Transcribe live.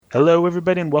Hello,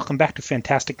 everybody, and welcome back to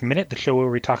Fantastic Minute, the show where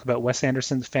we talk about Wes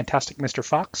Anderson's Fantastic Mr.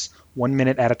 Fox, 1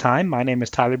 minute at a time. My name is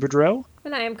Tyler Boudreau.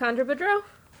 And I am Condra Boudreau.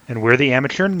 And we're the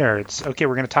amateur nerds. Okay,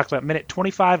 we're going to talk about minute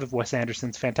 25 of Wes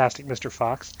Anderson's Fantastic Mr.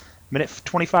 Fox. Minute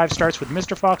 25 starts with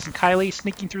Mr. Fox and Kylie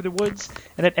sneaking through the woods,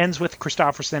 and it ends with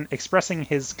Christopherson expressing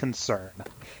his concern.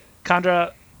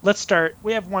 Condra, let's start.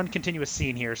 We have one continuous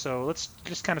scene here, so let's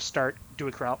just kind of do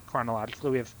it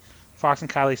chronologically. We have Fox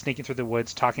and Kylie sneaking through the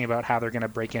woods, talking about how they're going to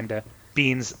break into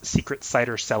Bean's secret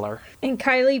cider cellar. And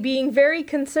Kylie being very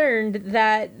concerned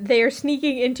that they're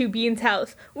sneaking into Bean's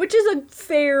house, which is a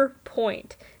fair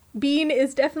point. Bean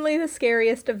is definitely the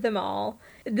scariest of them all.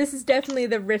 This is definitely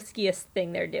the riskiest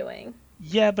thing they're doing.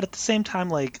 Yeah, but at the same time,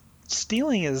 like,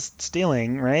 stealing is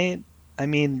stealing, right? I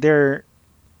mean,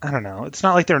 I don't know. It's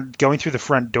not like they're going through the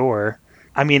front door.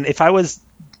 I mean, if I was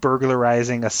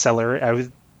burglarizing a cellar, I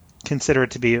would consider it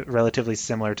to be relatively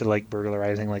similar to like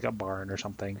burglarizing like a barn or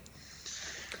something.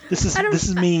 This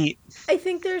is me. I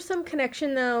think there's some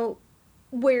connection though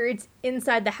where it's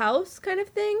inside the house kind of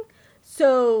thing.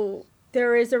 So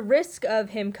there is a risk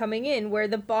of him coming in where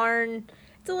the barn,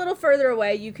 it's a little further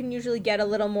away. You can usually get a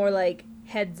little more like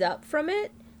heads up from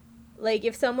it. Like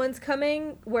if someone's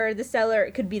coming, where the cellar,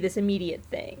 it could be this immediate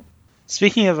thing.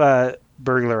 Speaking of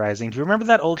burglarizing, do you remember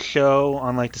that old show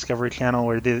on like Discovery Channel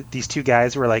where these two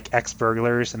guys were like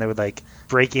ex-burglars and they would like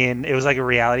break in? It was like a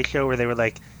reality show where they would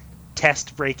like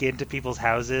test break into people's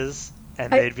houses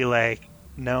and they'd be like,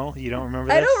 no, you don't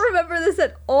remember this? I don't remember this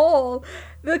at all.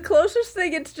 The closest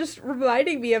thing it's just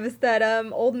reminding me of is that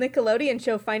old Nickelodeon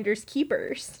show Finders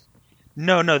Keepers.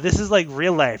 No, this is like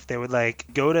real life. They would like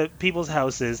go to people's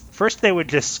houses. First they would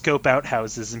just scope out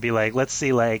houses and be like, let's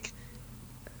see like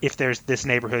if there's this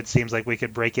neighborhood seems like we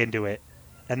could break into it.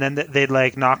 And then they'd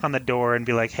like knock on the door and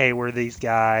be like, hey, we're these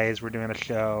guys, we're doing a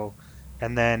show.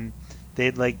 And then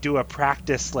they'd like do a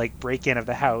practice like break-in of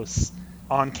the house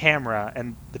on camera,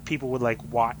 and the people would like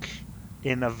watch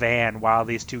in a van while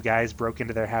these two guys broke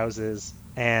into their houses,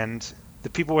 and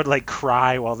the people would like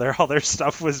cry while all their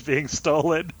stuff was being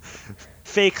stolen.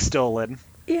 Fake stolen.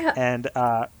 Yeah.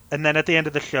 And then at the end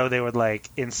of the show they would like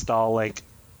install like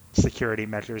security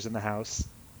measures in the house.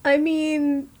 I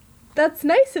mean, that's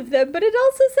nice of them, but it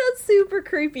also sounds super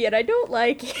creepy, and I don't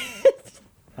like it.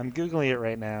 I'm Googling it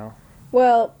right now.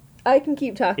 Well, I can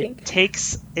keep talking. It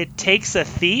Takes a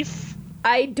Thief?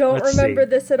 I don't remember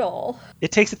this at all.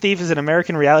 It Takes a Thief is an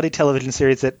American reality television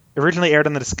series that originally aired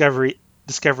on the Discovery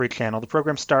Channel. The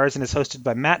program stars and is hosted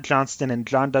by Matt Johnston and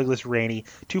John Douglas Rainey,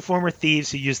 two former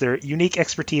thieves who use their unique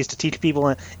expertise to teach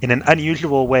people in an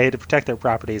unusual way to protect their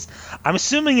properties. I'm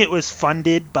assuming it was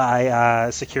funded by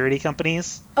security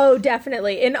companies. Oh,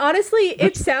 definitely. And honestly,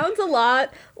 it sounds a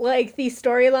lot like the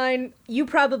storyline. You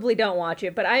probably don't watch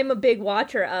it, but I'm a big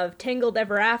watcher of Tangled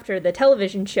Ever After, the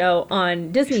television show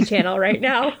on Disney Channel right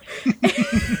now.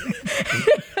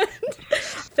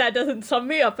 That doesn't sum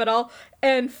me up at all.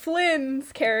 And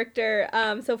Flynn's character,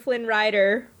 so Flynn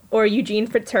Rider, or Eugene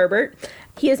Fitzherbert,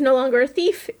 he is no longer a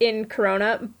thief in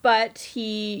Corona, but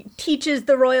he teaches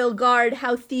the Royal Guard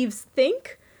how thieves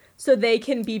think so they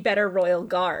can be better Royal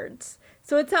Guards.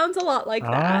 So it sounds a lot like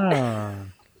that.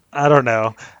 I don't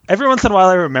know. Every once in a while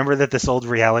I remember that this old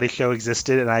reality show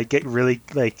existed and I get really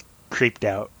like creeped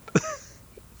out.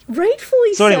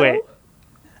 Rightfully so.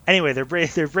 Anyway,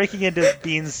 they're breaking into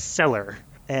Bean's cellar.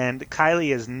 And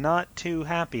Kylie is not too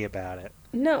happy about it.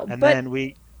 No,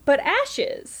 but Ash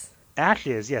is. Ash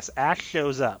is, yes. Ash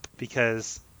shows up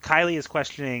because Kylie is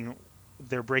questioning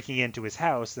they're breaking into his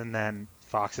house, and then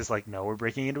Fox is like, no, we're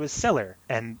breaking into his cellar.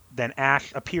 And then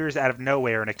Ash appears out of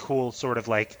nowhere in a cool sort of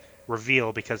like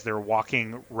reveal because they're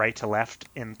walking right to left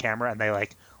in camera, and they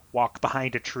like walk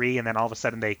behind a tree, and then all of a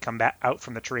sudden they come back out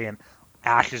from the tree, and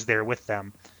Ash is there with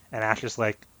them. And Ash is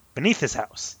like, beneath his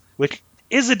house, which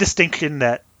is a distinction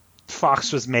that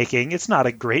Fox was making. It's not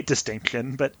a great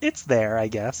distinction, but it's there, I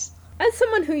guess. As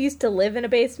someone who used to live in a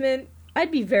basement,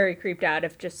 I'd be very creeped out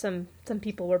if just some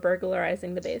people were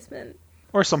burglarizing the basement.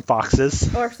 Or some foxes.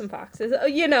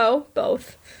 You know,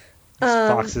 both.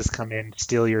 Foxes come in,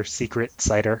 steal your secret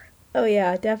cider. Oh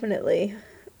yeah, definitely.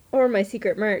 Or my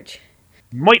secret merch.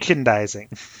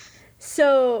 Merchandising.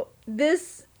 So,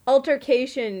 this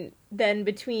altercation then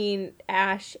between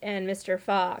Ash and Mr.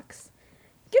 Fox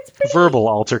gets pretty... Verbal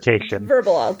altercation.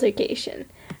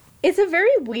 It's a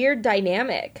very weird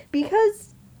dynamic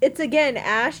because it's, again,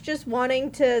 Ash just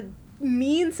wanting to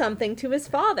mean something to his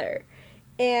father.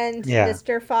 And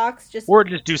Mr. Fox just... Or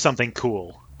just do something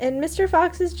cool. And Mr.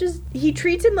 Fox is just... He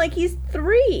treats him like he's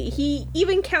 3. He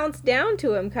even counts down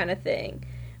to him kind of thing.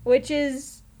 Which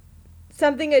is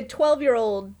something a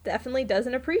 12-year-old definitely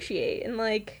doesn't appreciate. And,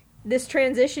 like, this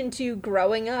transition to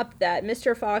growing up that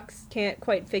Mr. Fox can't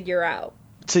quite figure out.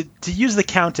 To use the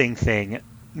counting thing,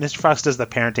 Mr. Fox does the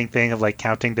parenting thing of like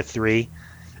counting to 3,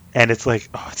 and it's like,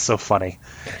 oh, it's so funny.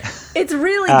 It's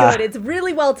really good. It's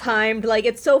really well timed. Like,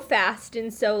 it's so fast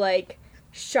and so like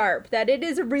sharp that it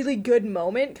is a really good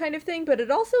moment kind of thing, but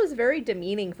it also is very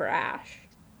demeaning for Ash.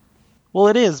 Well,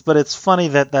 it is, but it's funny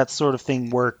that that sort of thing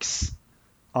works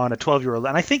on a 12-year-old.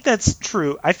 And I think that's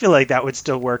true. I feel like that would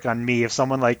still work on me. If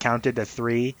someone like counted to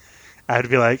 3, I'd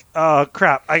be like, oh,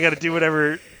 crap, I got to do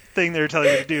whatever thing they're telling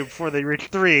me to do before they reach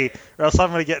 3, or else I'm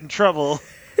going to get in trouble.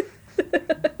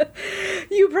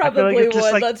 You probably like would,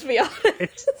 like, let's be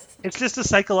honest. It's just a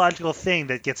psychological thing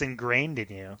that gets ingrained in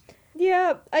you.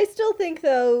 Yeah, I still think,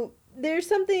 though, there's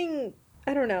something,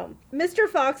 I don't know. Mr.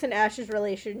 Fox and Ash's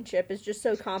relationship is just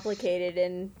so complicated,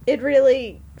 and it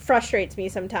really frustrates me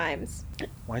sometimes.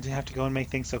 Why'd you have to go and make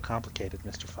things so complicated,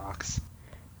 Mr. Fox?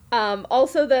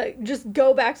 Also, just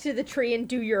go back to the tree and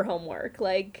do your homework.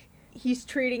 Like, he's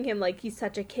treating him like he's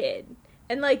such a kid.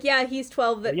 And, like, yeah, he's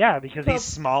 12. Yeah, because he's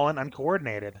small and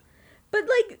uncoordinated. But,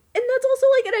 like, and that's also,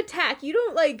 like, an attack. You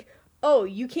don't, like, oh,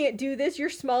 you can't do this, you're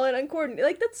small and uncoordinated.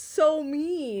 Like, that's so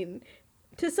mean.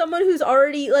 To someone who's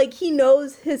already, like, he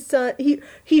knows his son,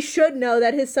 he should know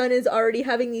that his son is already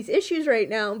having these issues right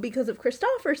now because of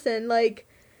Christopherson, like...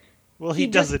 Well, he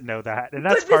doesn't know that, and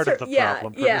that's part of the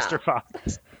problem for Mr.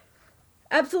 Fox.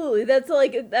 Absolutely,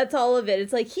 that's all of it.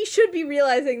 It's like, he should be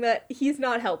realizing that he's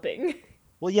not helping.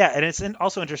 Well, yeah, and it's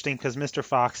also interesting because Mr.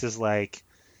 Fox is like,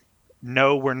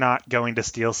 no, we're not going to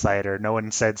steal cider. No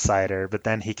one said cider. But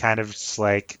then he kind of just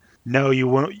like, no, you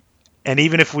won't. And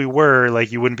even if we were,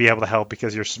 like, you wouldn't be able to help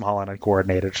because you're small and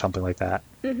uncoordinated or something like that.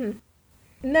 Mm-hmm.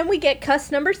 And then we get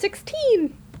cuss number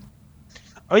 16.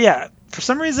 Oh, yeah. For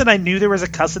some reason, I knew there was a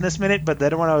cuss in this minute, but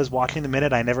then when I was watching the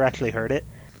minute, I never actually heard it.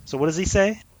 So what does he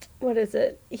say? What is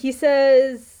it? He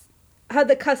says, how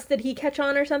the cuss did he catch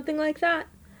on or something like that?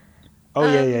 Oh,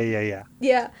 yeah.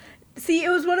 Yeah. See, it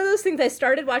was one of those things I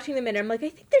started watching the minute. I'm like, I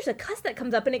think there's a cuss that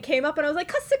comes up, and it came up, and I was like,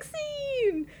 cuss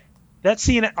 16! That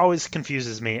scene always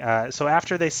confuses me. So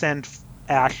after they send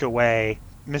Ash away,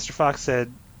 Mr. Fox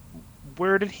said,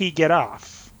 where did he get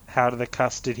off? How did the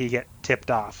cuss did he get tipped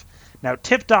off? Now,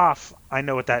 tipped off, I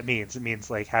know what that means. It means,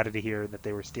 like, how did he hear that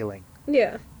they were stealing?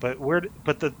 Yeah. But where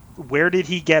did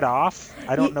he get off?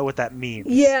 I don't know what that means.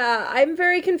 Yeah, I'm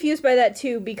very confused by that,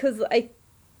 too, because it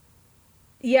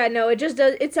just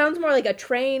does, it sounds more like a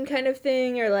train kind of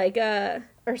thing, or like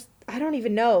or I don't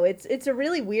even know. It's a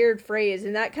really weird phrase,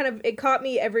 and that kind of, it caught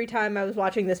me every time I was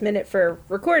watching this minute for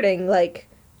recording, like,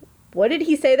 what did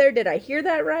he say there? Did I hear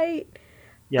that right?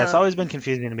 Yeah, it's always been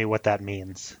confusing to me what that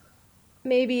means.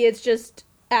 Maybe it's just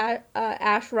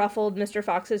Ash ruffled Mr.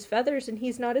 Fox's feathers, and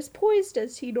he's not as poised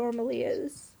as he normally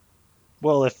is.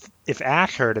 Well, if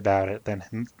Ash heard about it,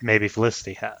 then maybe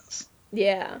Felicity has.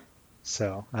 Yeah.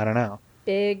 So, I don't know.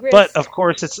 Big risk. But, of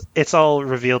course, it's all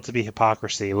revealed to be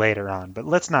hypocrisy later on. But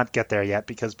let's not get there yet,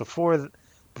 because before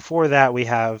that we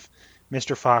have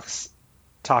Mr. Fox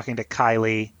talking to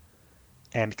Kylie,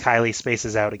 and Kylie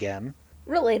spaces out again.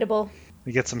 Relatable.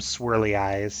 We get some swirly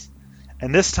eyes.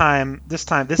 And this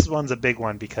one's a big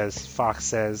one, because Fox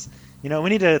says, we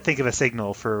need to think of a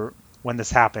signal for when this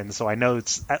happens, so I know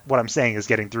what I'm saying is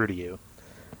getting through to you.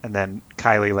 And then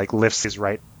Kylie, like, lifts his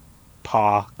right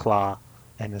claw,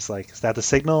 and is like, is that the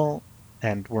signal?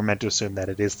 And we're meant to assume that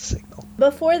it is the signal.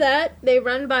 Before that, they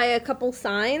run by a couple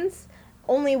signs,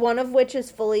 only one of which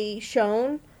is fully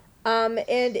shown, and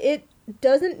it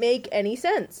doesn't make any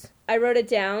sense. I wrote it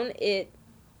down. It,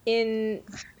 in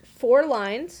 4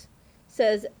 lines,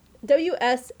 says WSSWB.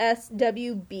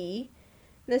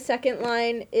 The second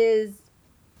line is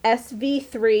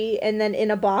SV3, and then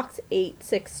in a box,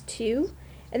 862.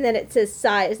 And then it says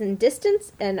size and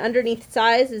distance, and underneath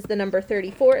size is the number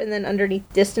 34, and then underneath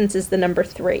distance is the number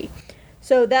 3.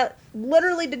 So that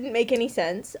literally didn't make any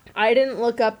sense. I didn't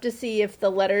look up to see if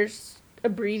the letters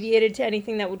abbreviated to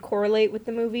anything that would correlate with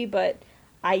the movie, but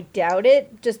I doubt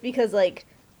it, just because, like,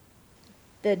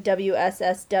 the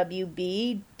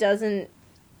WSSWB doesn't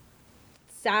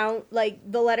sound like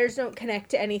the letters don't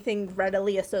connect to anything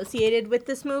readily associated with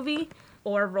this movie,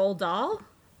 or Roald Dahl.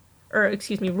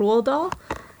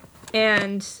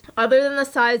 And other than the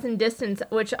size and distance,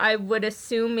 which I would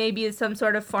assume maybe is some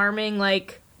sort of farming,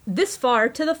 like, this far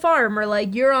to the farm, or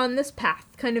like, you're on this path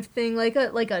kind of thing, like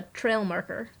a trail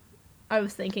marker, I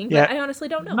was thinking, but yeah, I honestly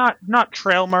don't know. Not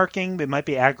trail marking, it might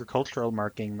be agricultural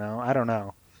marking, though. I don't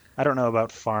know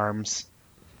about farms.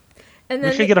 And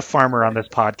then we should get a farmer on this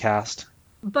podcast.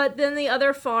 But then the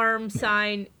other farm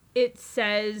sign, it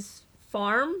says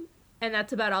farm, and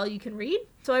that's about all you can read.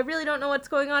 So I really don't know what's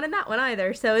going on in that one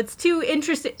either. So it's too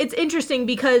interesting. It's interesting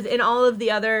because in all of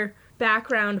the other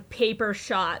background paper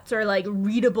shots or like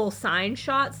readable sign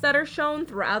shots that are shown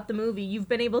throughout the movie, you've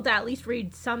been able to at least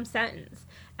read some sentence.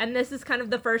 And this is kind of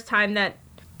the first time that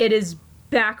it is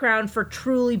background for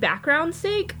truly background's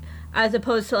sake, as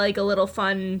opposed to like a little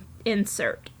fun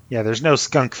insert. Yeah, there's no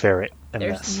skunk ferret in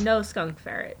There's this. no skunk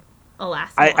ferret.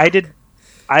 Alas. I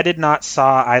did not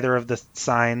saw either of the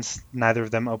signs. Neither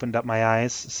of them opened up my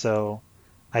eyes, so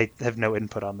I have no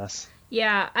input on this.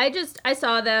 Yeah, I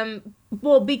saw them,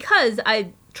 well, because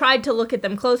I tried to look at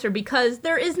them closer because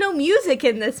there is no music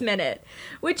in this minute,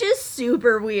 which is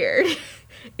super weird.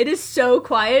 It is so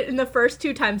quiet, and the first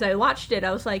 2 times I watched it,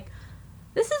 I was like,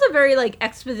 this is a very, like,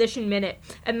 exposition minute.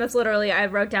 And that's literally, I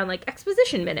wrote down, like,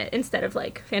 exposition minute instead of,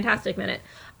 like, fantastic minute.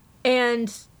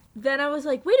 And then I was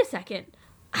like, wait a second.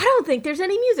 I don't think there's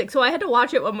any music. So I had to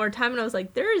watch it one more time, and I was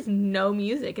like, there is no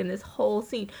music in this whole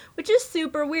scene. Which is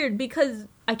super weird, because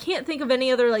I can't think of any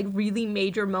other, like, really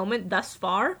major moment thus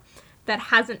far that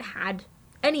hasn't had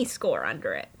any score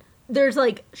under it. There's,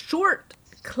 like, short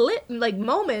clip, like,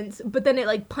 moments, but then it,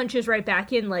 like, punches right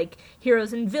back in, like,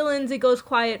 heroes and villains, it goes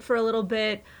quiet for a little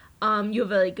bit. You have,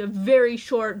 like, a very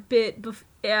short bit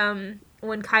when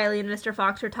Kylie and Mr.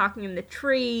 Fox are talking in the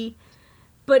tree,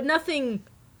 but nothing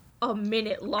a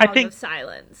minute long of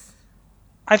silence.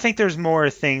 I think there's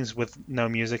more things with no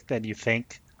music than you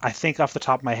think. I think off the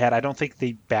top of my head, I don't think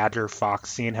the Badger Fox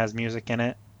scene has music in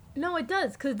it. No, it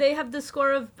does, because they have the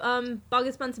score of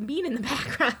Bogus Bunsen Bean in the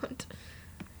background.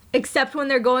 Except when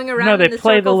they're going around in the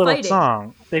play the circle little fighting.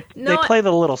 song. They play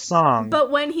the little song. But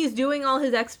when he's doing all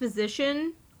his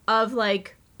exposition of,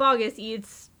 like, Bogus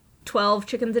eats 12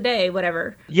 chickens a day,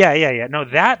 whatever. Yeah. No,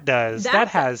 that does. That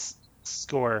has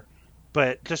score.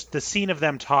 But just the scene of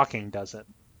them talking doesn't.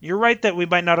 You're right that we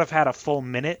might not have had a full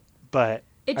minute, but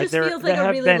it just feels like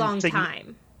a really long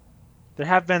time. There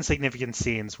have been significant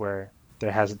scenes where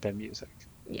there hasn't been music.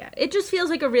 Yeah, it just feels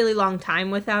like a really long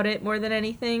time without it more than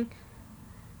anything.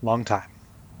 Long time.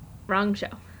 Wrong show.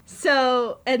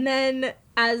 So, and then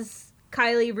as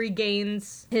Kylie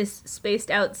regains his spaced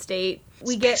out state,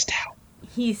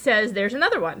 he says there's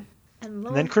another one. And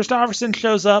then Kristofferson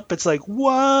shows up. It's like,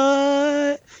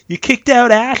 what? You kicked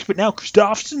out Ash, but now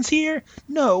Kristofferson's here?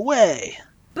 No way.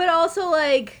 But also,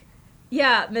 like,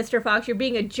 yeah, Mr. Fox, you're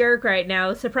being a jerk right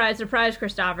now. Surprise, surprise,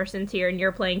 Kristofferson's here and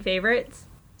you're playing favorites.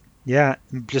 Yeah,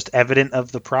 just evident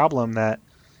of the problem that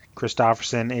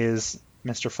Kristofferson is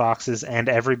Mr. Fox's and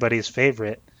everybody's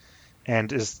favorite,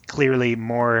 and is clearly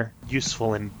more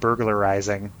useful in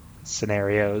burglarizing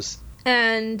scenarios.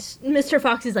 And Mr.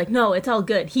 Fox is like, no, it's all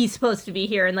good. He's supposed to be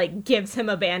here, and, like, gives him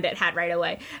a bandit hat right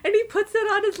away. And he puts it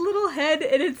on his little head,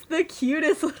 and it's the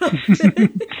cutest little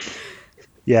thing.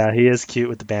 Yeah, he is cute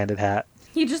with the bandit hat.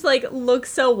 He just, like,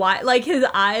 looks so wide. Like, his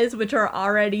eyes, which are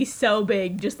already so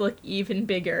big, just look even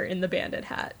bigger in the bandit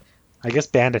hat. I guess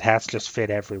bandit hats just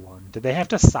fit everyone. Did they have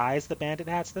to size the bandit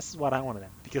hats? This is what I want to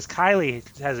know. Because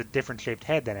Kylie has a different shaped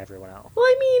head than everyone else. Well,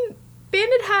 I mean,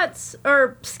 bandit hats,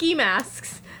 or ski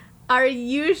masks, are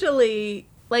usually,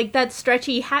 like, that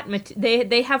stretchy hat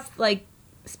they have, like,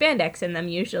 spandex in them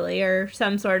usually, or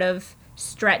some sort of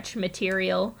stretch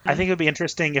material. I think it would be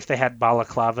interesting if they had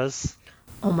balaclavas.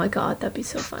 Oh my god, that'd be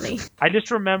so funny. I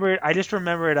just remembered,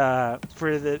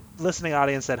 for the listening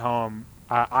audience at home,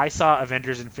 I saw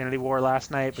Avengers Infinity War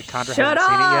last night, but Condra hasn't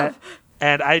seen it yet.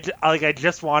 And I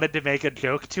just wanted to make a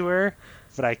joke to her,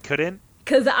 but I couldn't.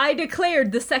 Because I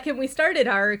declared the second we started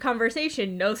our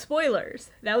conversation, no spoilers.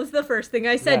 That was the first thing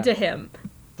I said to him.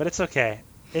 But it's okay.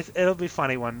 It'll be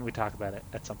funny when we talk about it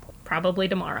at some point. Probably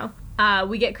tomorrow.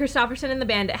 We get Kristofferson in the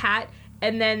bandit hat,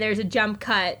 and then there's a jump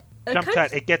cut.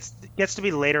 It gets to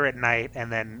be later at night, and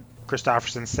then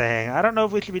Kristofferson's saying, I don't know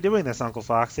if we should be doing this, Uncle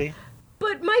Foxy.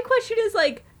 But my question is,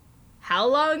 like, how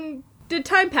long did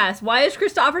time pass? Why is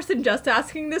Kristofferson just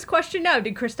asking this question now?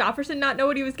 Did Kristofferson not know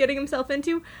what he was getting himself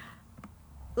into?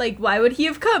 Like, why would he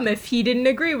have come if he didn't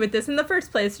agree with this in the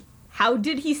first place? How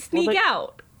did he sneak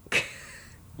out?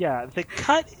 Yeah, the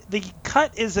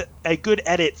cut is a good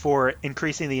edit for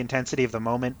increasing the intensity of the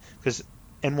moment, because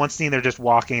in one scene they're just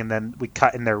walking and then we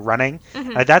cut and they're running.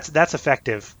 Mm-hmm. That's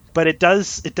effective. But it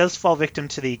does fall victim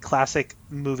to the classic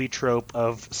movie trope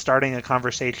of starting a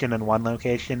conversation in one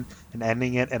location and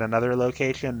ending it in another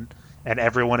location, and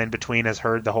everyone in between has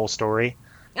heard the whole story.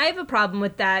 I have a problem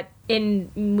with that in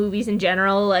movies in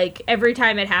general. Like, every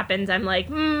time it happens, I'm like,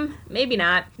 maybe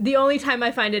not. The only time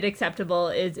I find it acceptable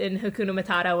is in Hakuna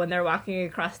Matata when they're walking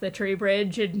across the tree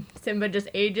bridge and Simba just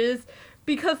ages.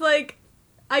 Because, like,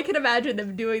 I can imagine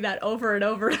them doing that over and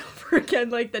over and over again,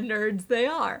 like the nerds they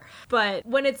are. But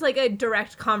when it's like a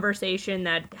direct conversation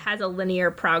that has a linear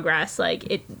progress,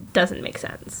 like, it doesn't make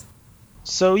sense.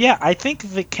 So yeah, I think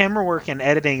the camera work and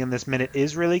editing in this minute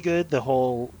is really good. The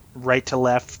whole right to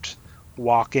left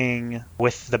walking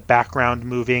with the background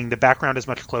moving. The background is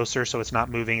much closer, so it's not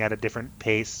moving at a different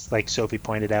pace, like Sophie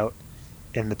pointed out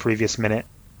in the previous minute.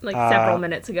 Like several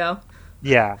minutes ago.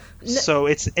 Yeah. So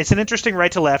it's an interesting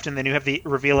right to left, and then you have the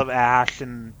reveal of Ash,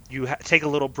 and you take a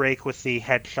little break with the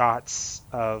headshots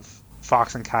of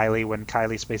Fox and Kylie when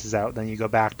Kylie spaces out. Then you go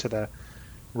back to the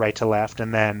right to left,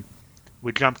 and then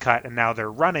we jump cut, and now they're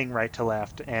running right to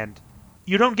left, and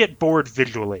you don't get bored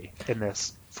visually in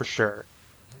this, for sure.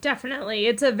 Definitely.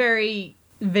 It's a very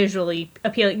visually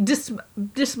appealing,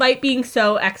 despite being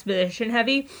so exposition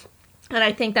heavy. And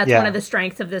I think that's one of the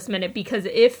strengths of this minute, because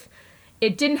if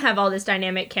it didn't have all this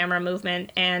dynamic camera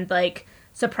movement and, like,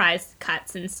 surprise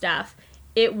cuts and stuff,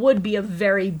 it would be a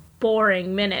very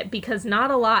boring minute, because not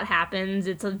a lot happens.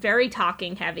 It's a very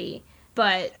talking heavy,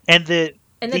 but... And the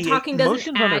talking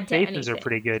doesn't add on their faces are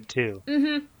pretty good, too.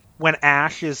 Mm-hmm. When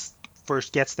Ash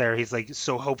first gets there, he's, like,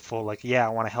 so hopeful, like, yeah, I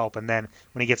want to help. And then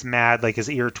when he gets mad, like, his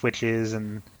ear twitches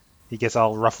and he gets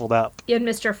all ruffled up. And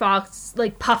Mr. Fox,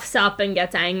 like, puffs up and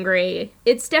gets angry.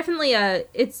 It's definitely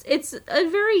it's a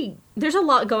very... There's a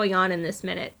lot going on in this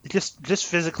minute. Just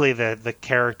physically, the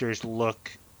characters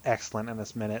look excellent in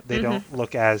this minute. They don't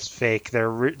look as fake. They're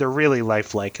really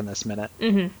lifelike in this minute.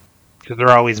 Mm-hmm. Because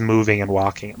they're always moving and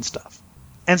walking and stuff.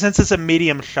 And since it's a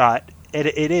medium shot,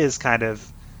 it is kind of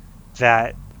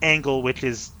that angle which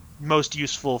is most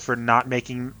useful for not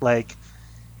making, like...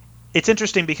 It's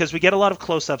interesting because we get a lot of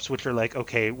close-ups which are like,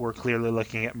 okay, we're clearly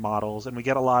looking at models, and we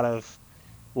get a lot of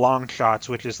long shots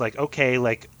which is like, okay,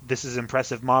 like, this is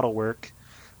impressive model work.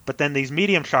 But then these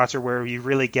medium shots are where you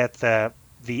really get the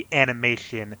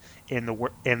animation in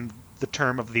the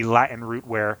term of the Latin root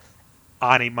where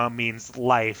anima means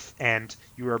life, and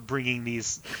you are bringing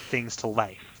these things to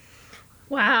life.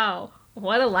 Wow.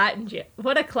 What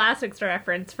a classics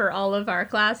reference for all of our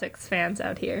classics fans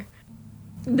out here.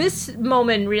 This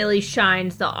moment really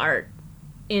shines the art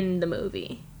in the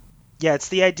movie. Yeah, it's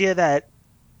the idea that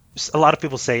a lot of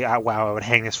people say, oh, wow, I would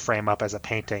hang this frame up as a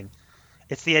painting.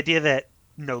 It's the idea that,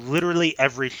 literally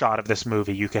every shot of this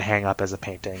movie you could hang up as a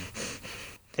painting.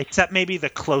 Except maybe the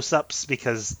close-ups,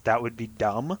 because that would be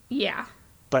dumb. Yeah.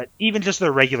 But even just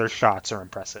the regular shots are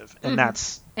impressive. And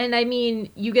that's... And I mean,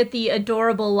 you get the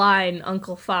adorable line,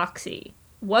 Uncle Foxy.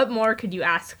 What more could you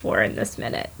ask for in this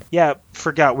minute? Yeah,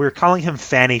 forgot. We're calling him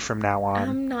Fanny from now on.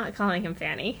 I'm not calling him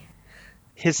Fanny.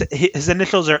 His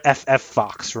initials are FF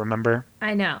Fox, remember?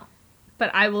 I know. But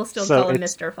I will still call him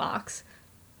Mr. Fox.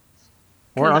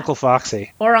 Or Uncle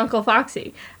Foxy. Or Uncle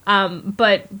Foxy.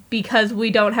 But because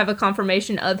we don't have a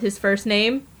confirmation of his first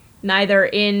name, neither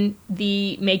in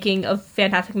the making of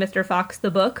Fantastic Mr. Fox,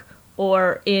 the book,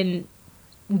 or in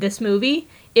this movie,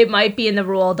 it might be in the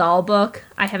Roald Dahl book.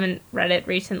 I haven't read it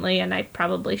recently, and I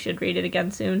probably should read it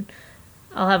again soon.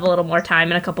 I'll have a little more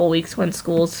time in a couple weeks when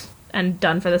school's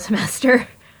done for the semester.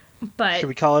 But should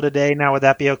we call it a day now? Would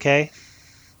that be okay?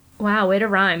 Wow, way to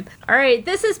rhyme. All right,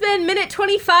 this has been minute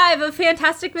 25 of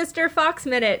Fantastic Mr. Fox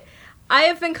Minute. I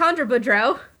have been Condra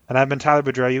Boudreau. And I've been Tyler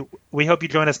Boudreau. We hope you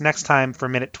join us next time for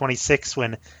minute 26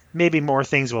 when maybe more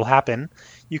things will happen.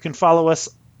 You can follow us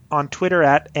on Twitter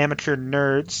at Amateur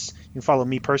Nerds. You can follow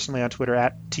me personally on Twitter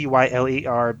at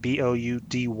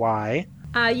TYLERBOUDY.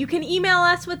 You can email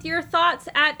us with your thoughts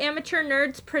at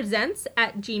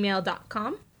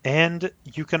amateurnerdspresents@gmail.com. And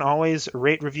you can always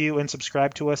rate, review, and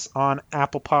subscribe to us on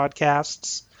Apple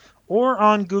Podcasts or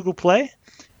on Google Play.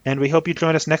 And we hope you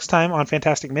join us next time on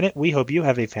Fantastic Minute. We hope you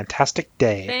have a fantastic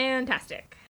day. Fantastic.